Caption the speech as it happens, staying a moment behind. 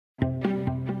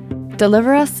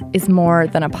Deliver Us is more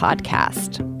than a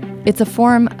podcast. It's a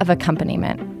form of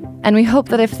accompaniment. And we hope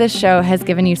that if this show has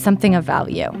given you something of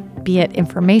value, be it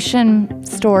information,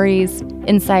 stories,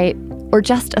 insight, or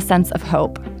just a sense of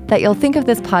hope, that you'll think of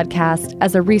this podcast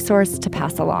as a resource to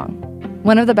pass along.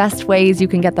 One of the best ways you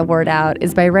can get the word out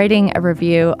is by writing a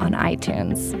review on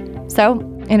iTunes. So,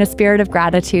 in a spirit of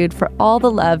gratitude for all the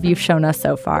love you've shown us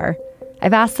so far,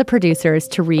 I've asked the producers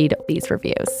to read these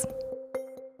reviews.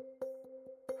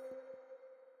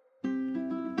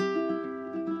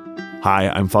 Hi,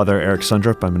 I'm Father Eric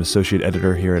Sundrup. I'm an associate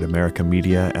editor here at America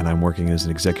Media, and I'm working as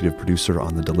an executive producer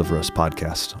on the Deliver Us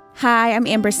podcast. Hi, I'm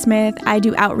Amber Smith. I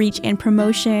do outreach and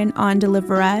promotion on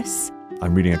Deliver Us.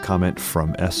 I'm reading a comment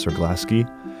from S. Serglaski,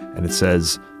 and it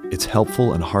says, "It's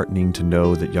helpful and heartening to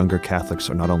know that younger Catholics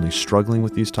are not only struggling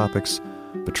with these topics,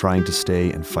 but trying to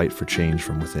stay and fight for change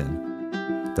from within."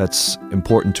 That's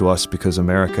important to us because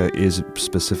America is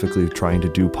specifically trying to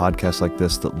do podcasts like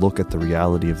this that look at the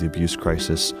reality of the abuse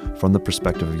crisis from the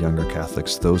perspective of younger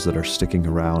Catholics, those that are sticking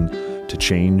around to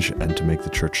change and to make the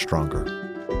church stronger.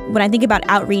 When I think about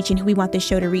outreach and who we want this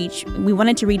show to reach, we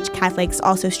wanted to reach Catholics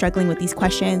also struggling with these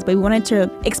questions, but we wanted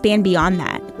to expand beyond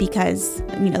that because,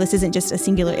 this isn't just a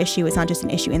singular issue. It's not just an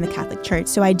issue in the Catholic Church.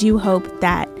 So I do hope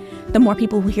that the more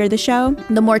people who hear the show,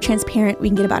 the more transparent we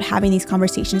can get about having these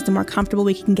conversations, the more comfortable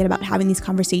we can get about having these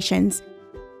conversations.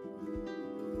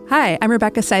 Hi, I'm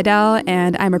Rebecca Seidel,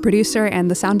 and I'm a producer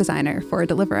and the sound designer for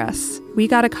Deliver Us. We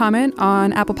got a comment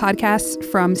on Apple Podcasts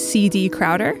from C.D.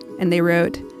 Crowder, and they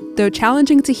wrote, "Though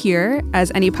challenging to hear,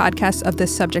 as any podcast of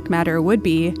this subject matter would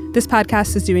be, this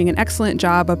podcast is doing an excellent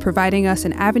job of providing us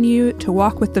an avenue to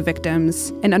walk with the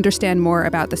victims and understand more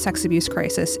about the sex abuse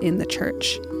crisis in the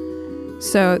church."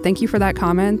 So thank you for that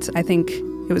comment. I think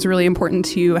it was really important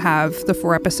to have the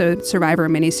 4-episode Survivor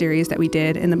miniseries that we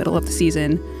did in the middle of the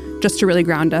season, just to really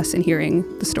ground us in hearing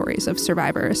the stories of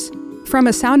survivors. From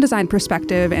a sound design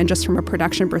perspective and just from a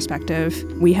production perspective,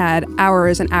 we had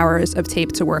hours and hours of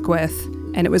tape to work with,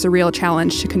 and it was a real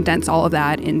challenge to condense all of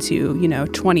that into,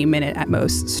 20-minute at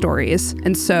most stories.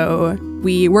 And so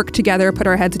we worked together, put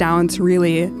our heads down to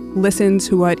really listen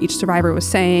to what each survivor was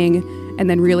saying, and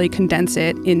then really condense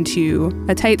it into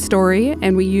a tight story.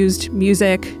 And we used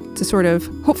music to sort of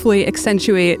hopefully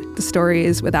accentuate the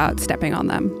stories without stepping on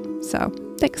them. So,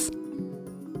 thanks.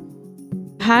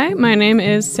 Hi, my name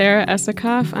is Sarah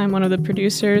Esikoff. I'm one of the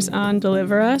producers on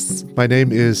Deliver Us. My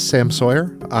name is Sam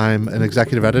Sawyer. I'm an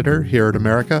executive editor here at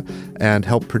America and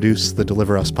help produce the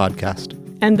Deliver Us podcast.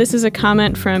 And this is a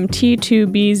comment from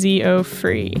T2BZO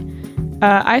Free.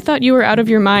 I thought you were out of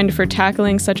your mind for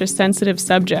tackling such a sensitive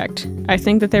subject. I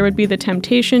think that there would be the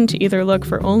temptation to either look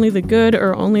for only the good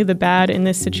or only the bad in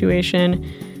this situation,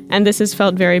 and this has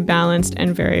felt very balanced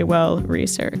and very well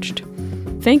researched.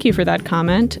 Thank you for that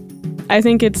comment. I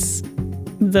think it's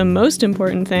the most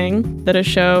important thing that a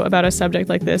show about a subject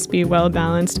like this be well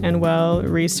balanced and well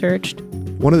researched.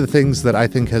 One of the things that I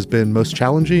think has been most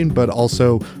challenging, but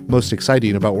also most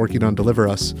exciting about working on Deliver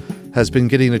Us has been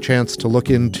getting a chance to look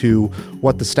into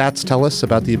what the stats tell us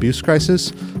about the abuse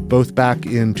crisis, both back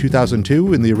in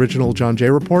 2002 in the original John Jay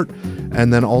report,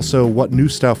 and then also what new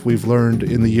stuff we've learned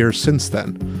in the years since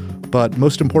then. But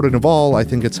most important of all, I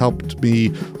think it's helped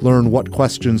me learn what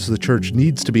questions the church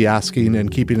needs to be asking and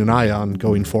keeping an eye on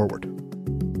going forward.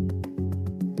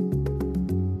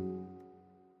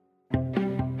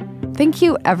 Thank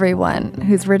you, everyone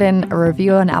who's written a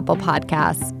review on Apple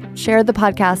Podcasts, shared the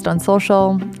podcast on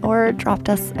social, or dropped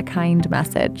us a kind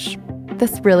message.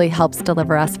 This really helps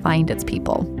Deliver Us find its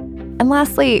people. And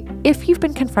lastly, if you've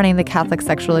been confronting the Catholic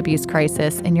sexual abuse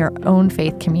crisis in your own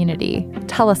faith community,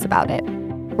 tell us about it.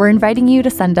 We're inviting you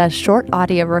to send us short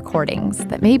audio recordings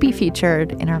that may be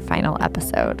featured in our final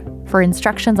episode. For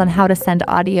instructions on how to send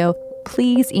audio,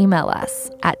 please email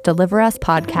us at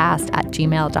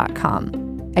deliveruspodcast@gmail.com.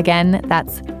 Again,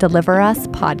 that's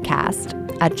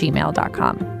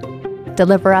deliveruspodcast@gmail.com.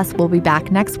 Deliver Us will be back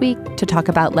next week to talk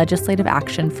about legislative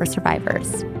action for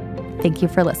survivors. Thank you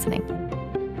for listening.